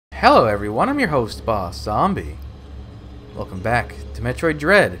Hello everyone, I'm your host, Boss Zombie. Welcome back to Metroid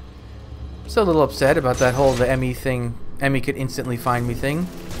Dread. Still a little upset about that whole the Emmy thing, Emmy could instantly find me thing.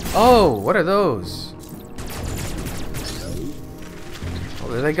 Oh, what are those? Well,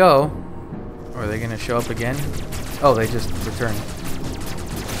 there they go. Or are they gonna show up again? Oh, they just returned.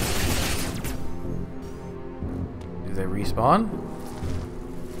 Do they respawn?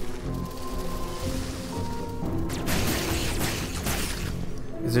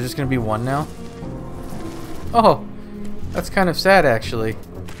 Is there just gonna be one now? Oh, that's kind of sad actually.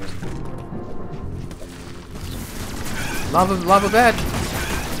 Lava bad.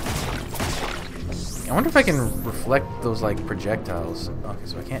 I wonder if I can reflect those like projectiles. Okay,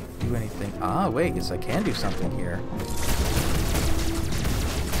 so I can't do anything. Ah, wait, yes I can do something here.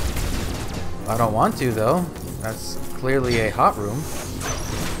 I don't want to though. That's clearly a hot room.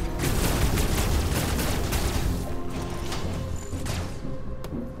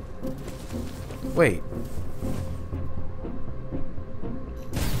 Wait.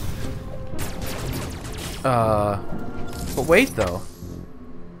 But wait though.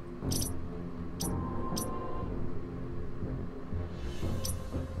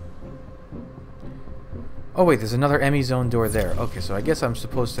 Oh wait, there's another Emmy zone door there. Okay, so I guess I'm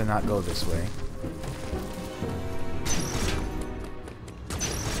supposed to not go this way.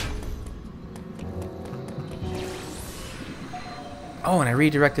 Oh, and I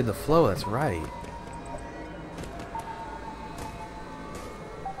redirected the flow, that's right.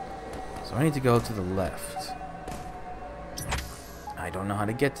 So I need to go to the left. I don't know how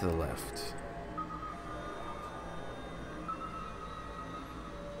to get to the left.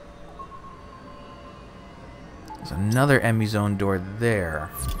 There's another Emmy zone door there.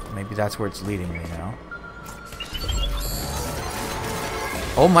 Maybe that's where it's leading me now.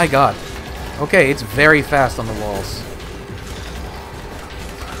 Oh my god. Okay, it's very fast on the walls.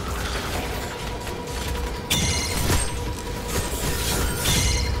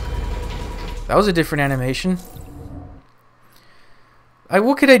 That was a different animation.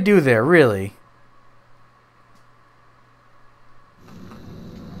 What could I do there, really?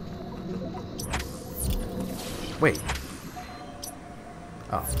 Wait.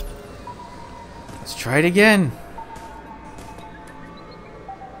 Oh. Let's try it again.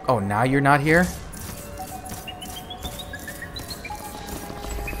 Oh, now you're not here?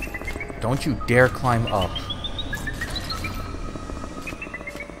 Don't you dare climb up.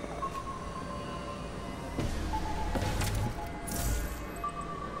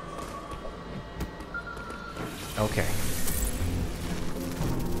 Okay.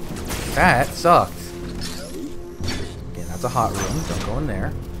 That sucked. Yeah, that's a hot room. Don't go in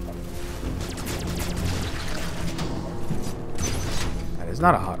there. That is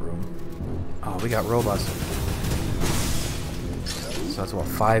not a hot room. Oh, we got robots. So that's what,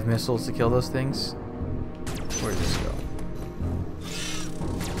 5 missiles to kill those things? Where did this go?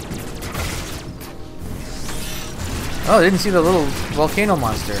 Oh, I didn't see the little volcano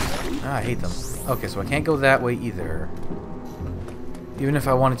monster. Ah, I hate them. Okay, so I can't go that way either. Even if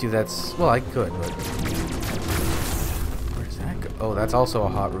I wanted to, that's... Well, I could, but... Where does that go? Oh, that's also a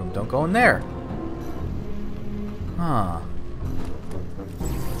hot room. Don't go in there. Huh.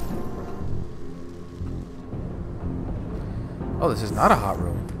 Oh, this is not a hot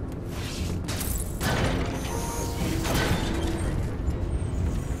room.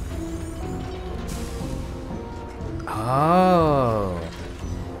 Oh.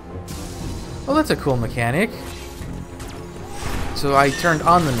 Oh, that's a cool mechanic. So I turned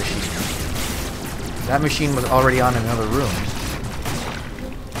on the machine. That machine was already on another room.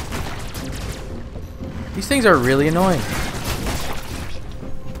 These things are really annoying.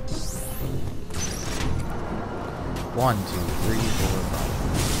 1, 2, 3, 4,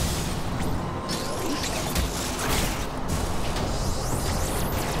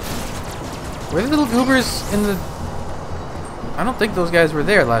 5. Were the little goobers in the... I don't think those guys were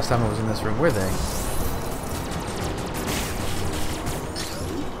there last time I was in this room, were they?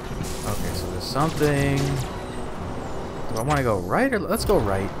 Okay, so there's something... Do I want to go right or... Let's go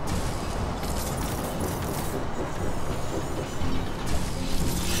right.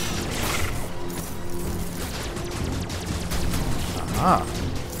 Ah.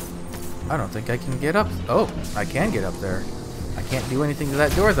 I don't think I can get up... Oh, I can get up there. I can't do anything to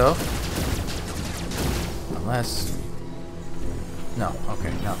that door, though. Unless... No,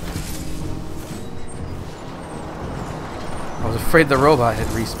 okay, nothing. I was afraid the robot had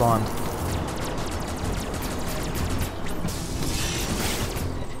respawned.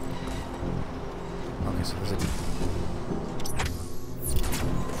 Okay, so there's a...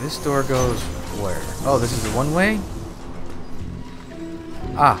 This door goes where? Oh, this is the one way?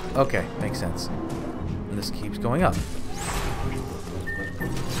 Ah, okay. Makes sense. And this keeps going up.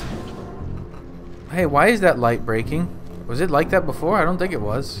 Hey, why is that light breaking? Was it like that before? I don't think it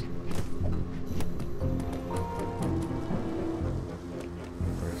was.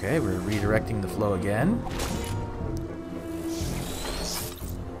 Okay, we're redirecting the flow again.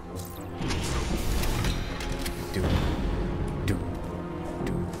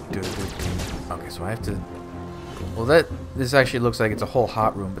 Okay, so I have to... Well, this actually looks like it's a whole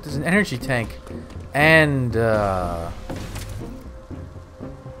hot room, but there's an energy tank. And, well,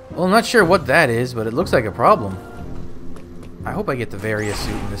 I'm not sure what that is, but it looks like a problem. I hope I get the Varia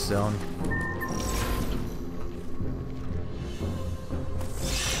suit in this zone.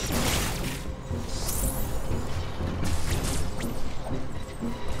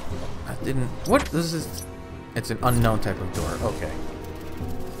 I didn't... What? This is... It's an unknown type of door. Okay.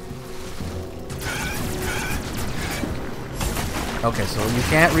 Okay, so you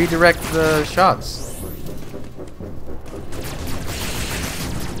can't redirect the shots.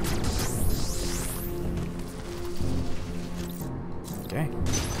 Okay.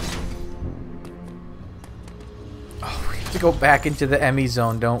 Oh, we have to go back into the Emmy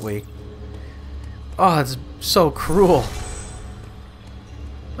zone, don't we? Oh, that's so cruel.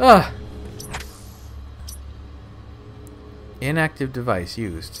 Ugh. Inactive device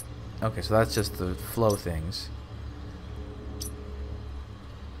used. Okay, so that's just the flow things.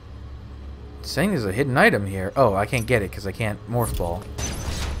 It's saying there's a hidden item here. Oh, I can't get it because I can't morph ball.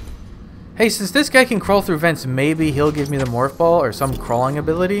 Hey, since this guy can crawl through vents, maybe he'll give me the morph ball or some crawling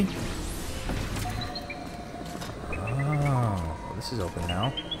ability? Oh, this is open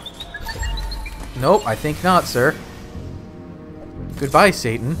now. Nope, I think not, sir. Goodbye,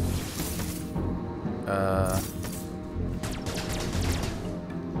 Satan.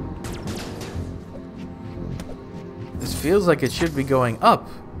 This feels like it should be going up,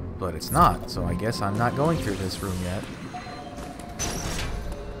 but it's not, so I guess I'm not going through this room yet.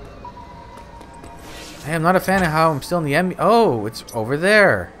 Hey, I'm not a fan of how I'm still in the Emmy. Oh, it's over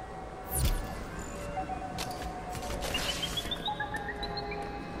there.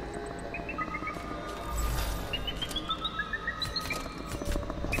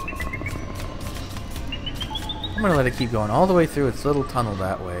 I'm gonna let it keep going all the way through its little tunnel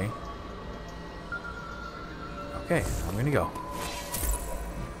that way. Okay, I'm gonna go.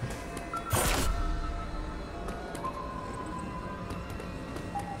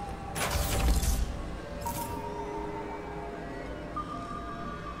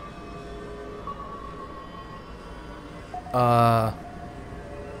 Oh.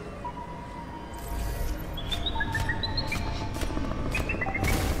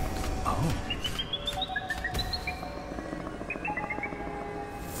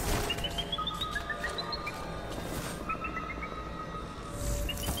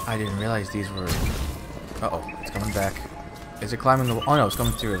 I didn't realize these were... Uh-oh, it's coming back. Is it climbing the... Oh no, it's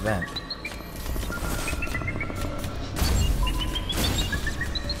coming through a vent.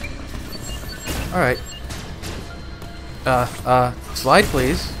 Alright. Slide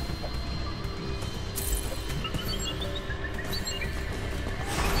please.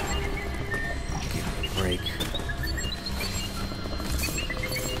 Give me a break.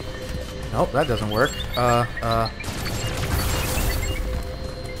 Nope, that doesn't work.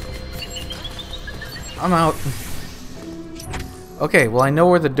 I'm out. Okay, well I know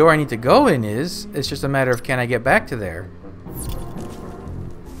where the door I need to go in is. It's just a matter of can I get back to there.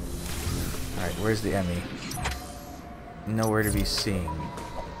 Alright, where's the Emmy? Nowhere to be seen.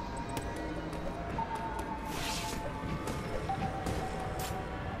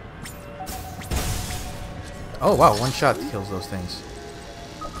 Oh wow, one shot kills those things.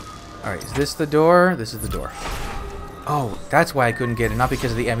 Alright, is this the door? This is the door. Oh, that's why I couldn't get it. Not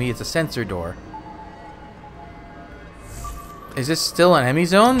because of the Emmy, it's a sensor door. Is this still an Emmy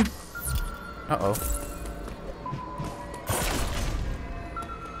zone? Uh-oh.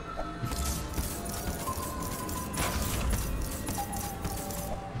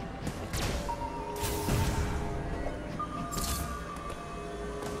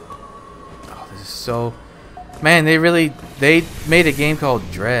 Oh, this is so... Man, they made a game called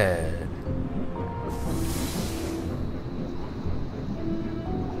Dread.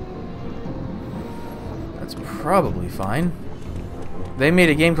 That's probably fine. They made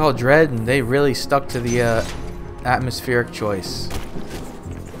a game called Dread, and they really stuck to the atmospheric choice.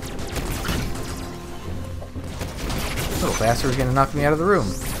 Little bastard's gonna knock me out of the room.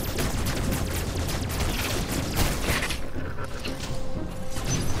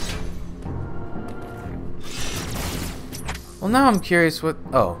 Well, now I'm curious what...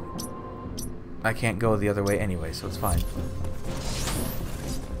 Oh. I can't go the other way anyway, so it's fine.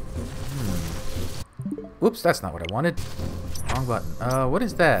 Oops, that's not what I wanted. Wrong button. What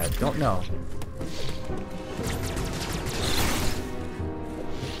is that? Don't know.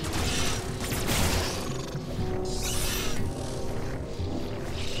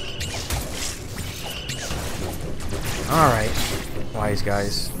 Alright. Wise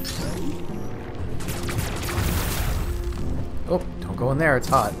guys. Oh, don't go in there, it's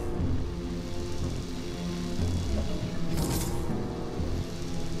hot.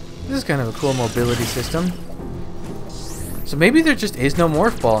 This is kind of a cool mobility system. So maybe there just is no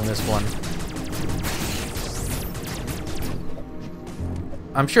morph ball in this one.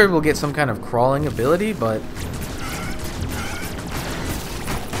 I'm sure we'll get some kind of crawling ability, but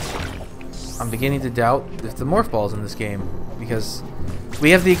I'm beginning to doubt if the morph ball's in this game, because we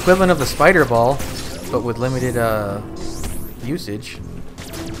have the equivalent of the spider ball, but with limited usage.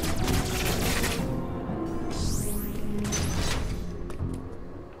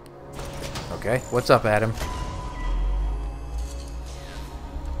 Okay, what's up, Adam?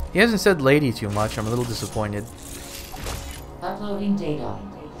 He hasn't said lady too much. I'm a little disappointed. Uploading data.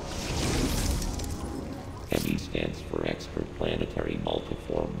 ME stands for Extraplanetary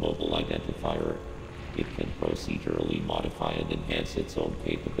Multiform Mobile Identifier. It can procedurally modify and enhance its own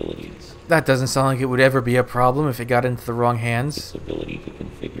capabilities. That doesn't sound like it would ever be a problem if it got into the wrong hands. Its ability to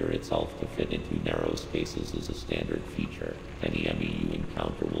configure itself to fit into narrow spaces is a standard feature. Any ME you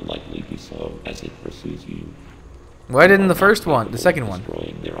encounter will likely do so as it pursues you. Why didn't the first one, the second one?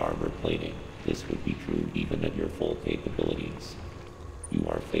 Destroying their armor plating. This would be true even at your full capabilities. You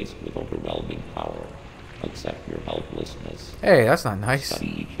are faced with overwhelming power. Accept your helplessness. Hey, that's not nice.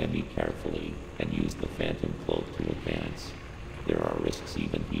 Study each enemy carefully and use the Phantom Cloak to advance. There are risks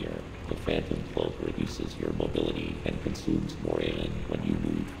even here. The Phantom Cloak reduces your mobility and consumes more AN when you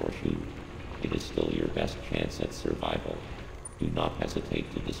move or shoot. It is still your best chance at survival. Do not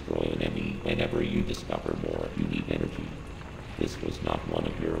hesitate to destroy an enemy whenever you discover more unique energy. This was not one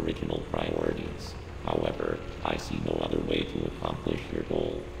of your original priorities. However, I see no other way to accomplish your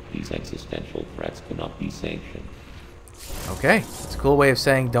goal. These existential threats cannot be sanctioned. Okay, it's a cool way of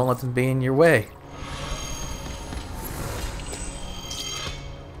saying don't let them be in your way.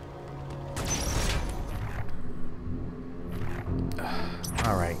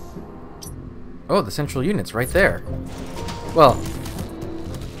 Alright. Oh, the central unit's right there. Well...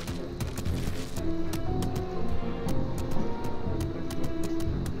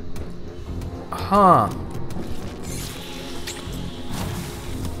 Huh.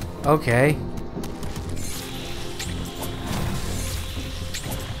 Okay.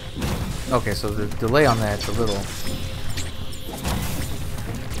 Okay, so the delay on that's a little...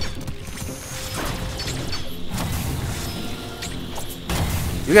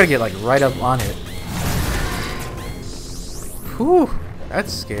 You gotta get like right up on it. Whew,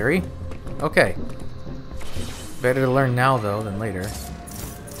 that's scary. Okay. Better to learn now though than later.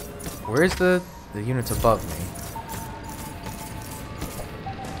 Where's the units above me?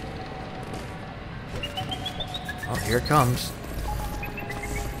 Oh, here it comes.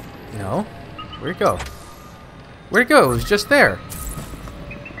 No? Where'd it go? Where'd it go? It was just there.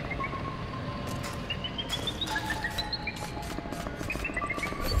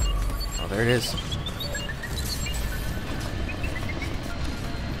 Oh, there it is.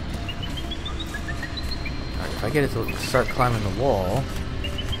 Alright, if I get it to start climbing the wall...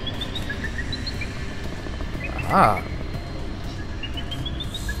 Ah.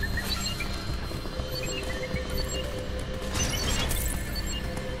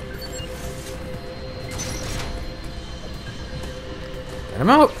 Get him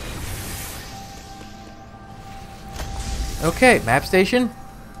out. Okay, map station,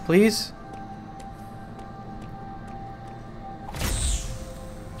 please.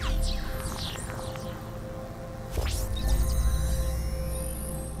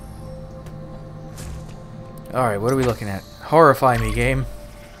 Alright, what are we looking at? Horrify me, game.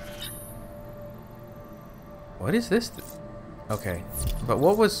 What is this? Okay. But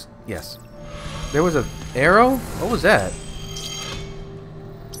what was... Yes. There was an arrow? What was that?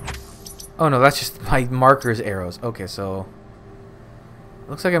 Oh no, that's just my marker's arrows. Okay, so...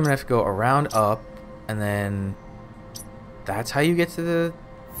 Looks like I'm gonna have to go around, up, and then... That's how you get to the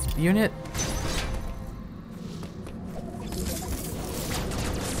unit?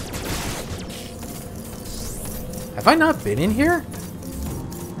 Have I not been in here?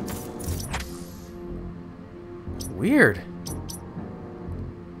 Weird.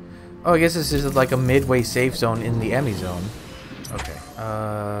 Oh, I guess this is like a midway safe zone in the Emmy zone. Okay.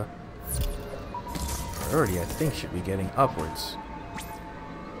 Priority, I think, should be getting upwards.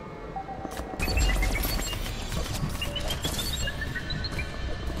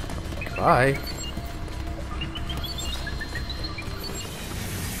 Bye.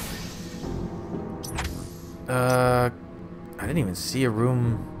 I didn't even see a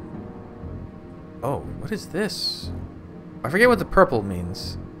room. Oh, what is this? I forget what the purple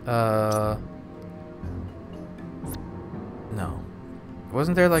means. No.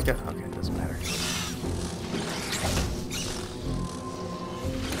 Wasn't there like a... Okay, it doesn't matter.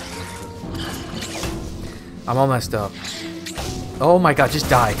 I'm all messed up. Oh my god, just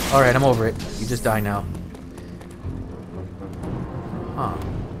die. Alright, I'm over it. You just die now. Huh.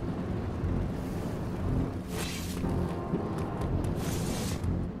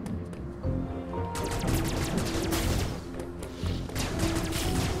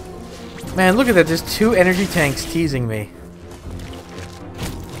 Man, look at that. There's 2 energy tanks teasing me.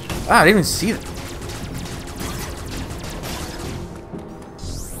 Ah, I didn't even see them.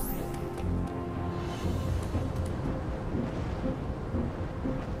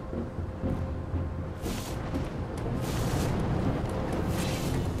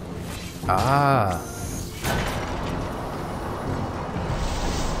 Ah.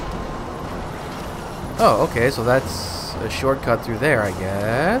 Oh, okay, so that's a shortcut through there, I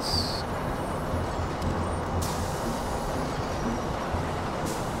guess.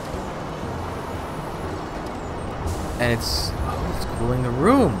 And it's cooling the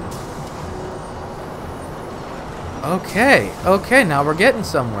room. Okay, okay, now we're getting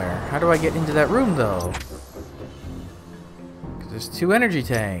somewhere. How do I get into that room, though? 'Cause there's 2 energy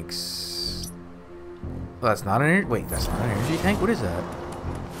tanks. Well, that's not an... Wait, that's not an energy tank? What is that?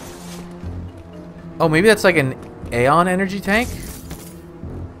 Oh, maybe that's like an Aeon energy tank?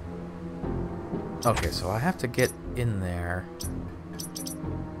 Okay, so I have to get in there.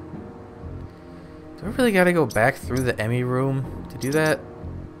 Do I really gotta go back through the Emmy room to do that?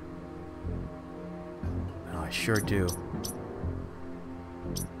 No, I sure do.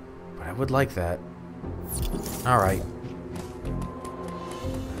 But I would like that. Alright.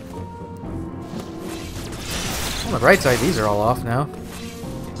 On the bright side, these are all off now.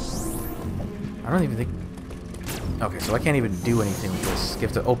 I don't even think... Okay, so I can't even do anything with this. You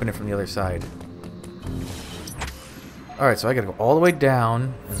have to open it from the other side. Alright, so I gotta go all the way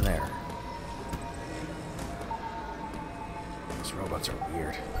down and there. These robots are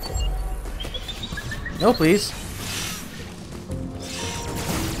weird. No, please.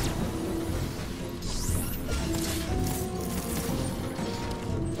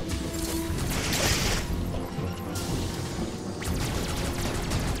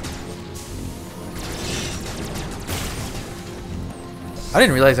 I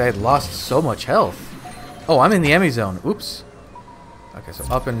didn't realize I had lost so much health. Oh, I'm in the Emmy zone. Oops. Okay, so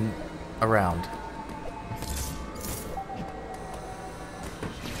up and around.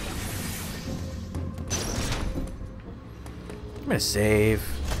 I'm gonna save.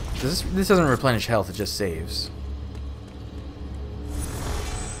 This doesn't replenish health, it just saves.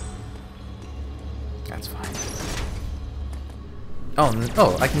 That's fine.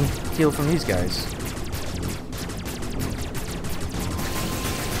 Oh, I can heal from these guys.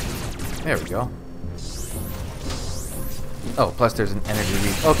 There we go. Oh, plus there's an energy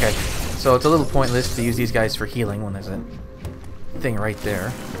leak. Okay, so it's a little pointless to use these guys for healing when there's a thing right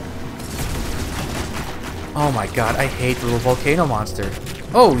there. Oh my god, I hate the little volcano monster.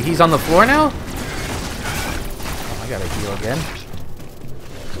 Oh, he's on the floor now? Oh, I gotta heal again.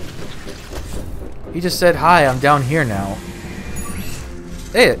 He just said, hi, I'm down here now.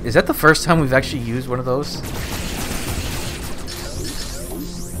 Hey, is that the first time we've actually used one of those?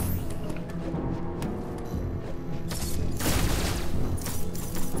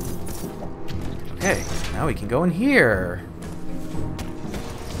 Okay, now we can go in here.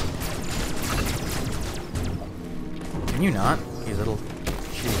 Can you not, you little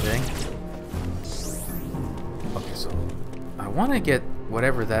shitty thing? Okay, so I want to get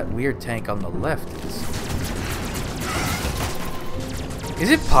whatever that weird tank on the left is.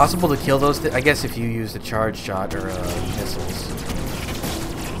 Is it possible to kill those? I guess if you use a charge shot or missiles.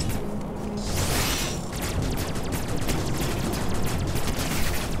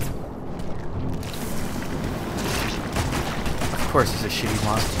 Of course, it's a shitty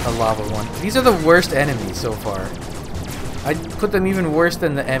monster, a lava one. These are the worst enemies so far. I'd put them even worse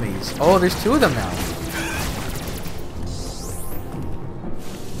than the Emmys. Oh, there's 2 of them now.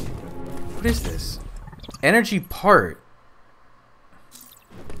 What is this? Energy part.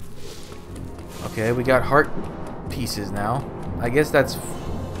 Okay, we got heart pieces now. I guess that's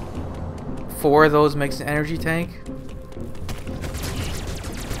 4 of those makes an energy tank.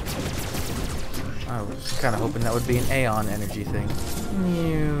 I was kind of hoping that would be an Aeon energy thing.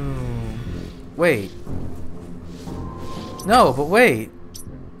 Wait. No, but wait.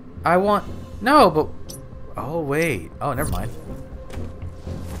 I want... No, but... Oh, wait. Oh, never mind.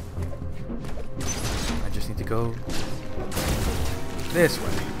 I just need to go this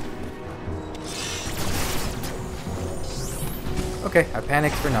way. Okay, I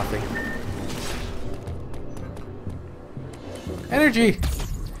panicked for nothing. Energy!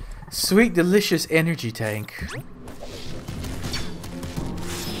 Sweet, delicious energy tank.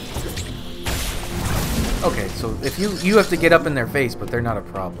 Okay, so if you have to get up in their face, but they're not a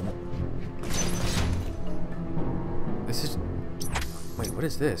problem. This is... Wait, what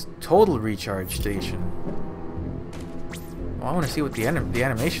is this? Total recharge station. Well, I want to see what the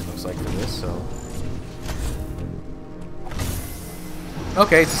animation looks like for this, so...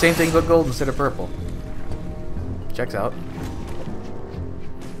 Okay, it's the same thing but gold instead of purple. Checks out.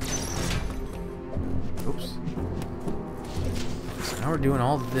 Oops. So now we're doing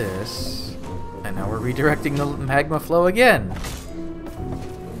all this, and now we're redirecting the magma flow again.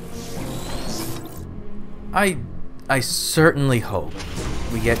 I certainly hope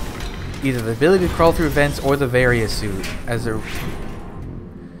we get either the ability to crawl through vents or the Varia suit as a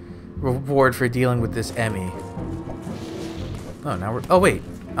reward for dealing with this Emmy. Oh, now we're... Oh, wait.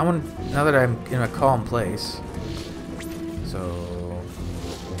 I want... Now that I'm in a calm place. So...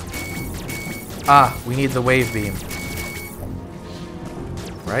 Ah, we need the wave beam.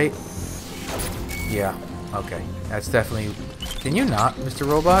 Right? Yeah. Okay. That's definitely... Can you not, Mr.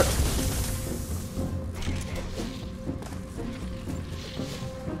 Robot?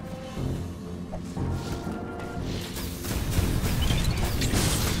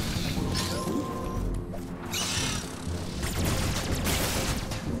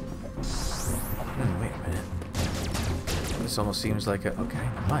 Wait a minute. This almost seems like a... Okay,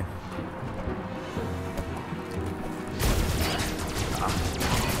 never mind.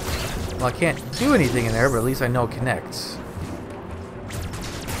 Well, I can't do anything in there, but at least I know it connects.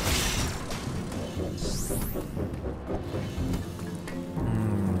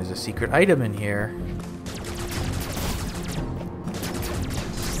 There's a secret item in here.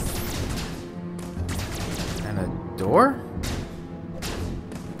 And a door?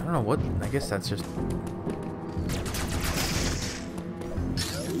 I don't know what... I guess that's just...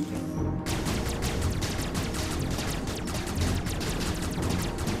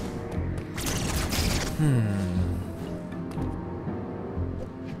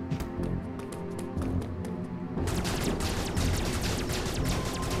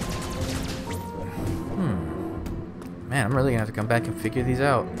 Man, I'm really gonna have to come back and figure these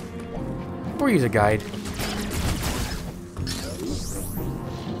out. Or use a guide.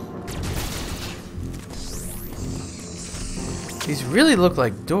 These really look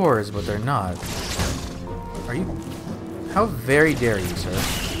like doors, but they're not. Are you... How very dare you, sir?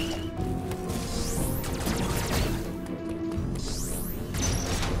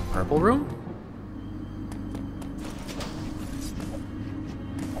 Purple room?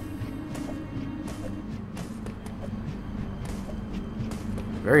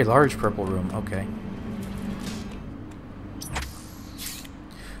 Very large purple room, okay.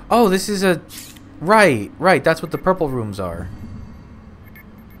 Oh, this is a... Right, that's what the purple rooms are.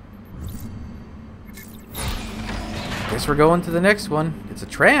 Guess we're going to the next one. It's a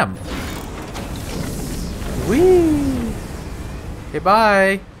tram. Whee! Okay,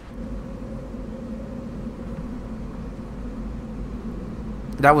 bye!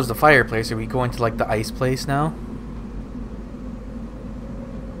 That was the fireplace. Are we going to, like, the ice place now?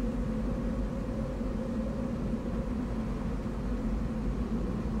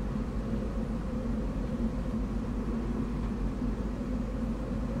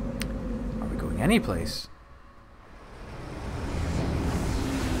 Are we going any place?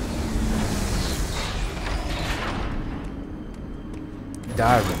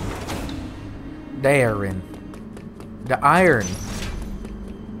 Darren. The iron.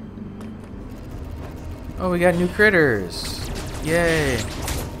 Oh, we got new critters. Yay.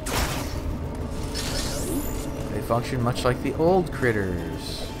 They function much like the old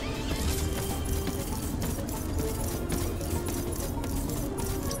critters.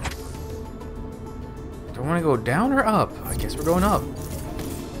 Do I want to go down or up? I guess we're going up.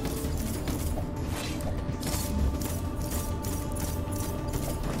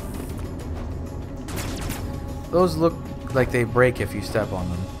 Those look like they break if you step on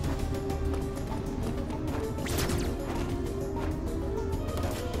them.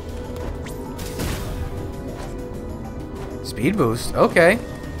 Speed boost, okay.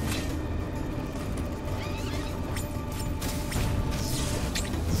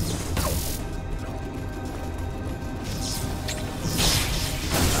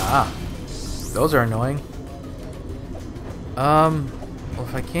 Ah, those are annoying. Well,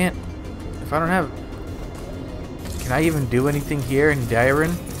 if I can't, if I don't have, can I even do anything here in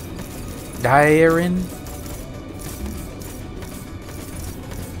Darren?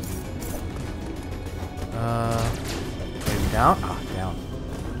 Maybe down? Ah, down.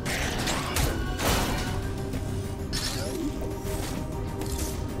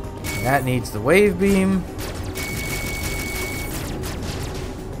 That needs the wave beam.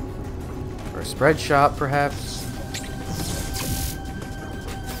 Or a spread shot, perhaps.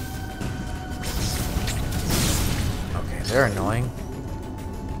 Okay, they're annoying.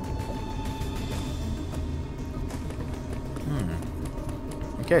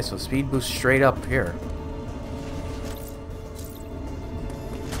 Okay, so speed boost straight up here.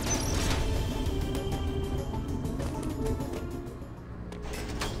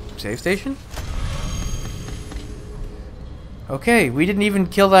 Save station? Okay, we didn't even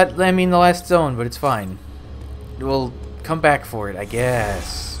kill that Lemmy in the last zone, but it's fine. We'll come back for it, I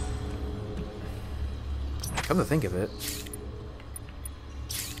guess. Come to think of it.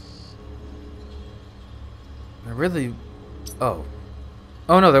 I really... Oh.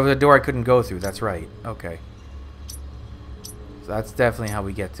 Oh no, there was a door I couldn't go through, that's right. Okay. So that's definitely how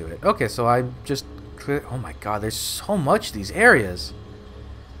we get to it. Okay, so I just... Oh my god, there's so much these areas.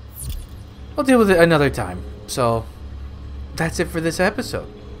 I'll deal with it another time. So, that's it for this episode.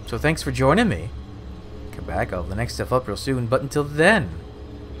 So thanks for joining me. Come back, I'll have the next stuff up real soon. But until then,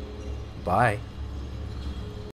 bye.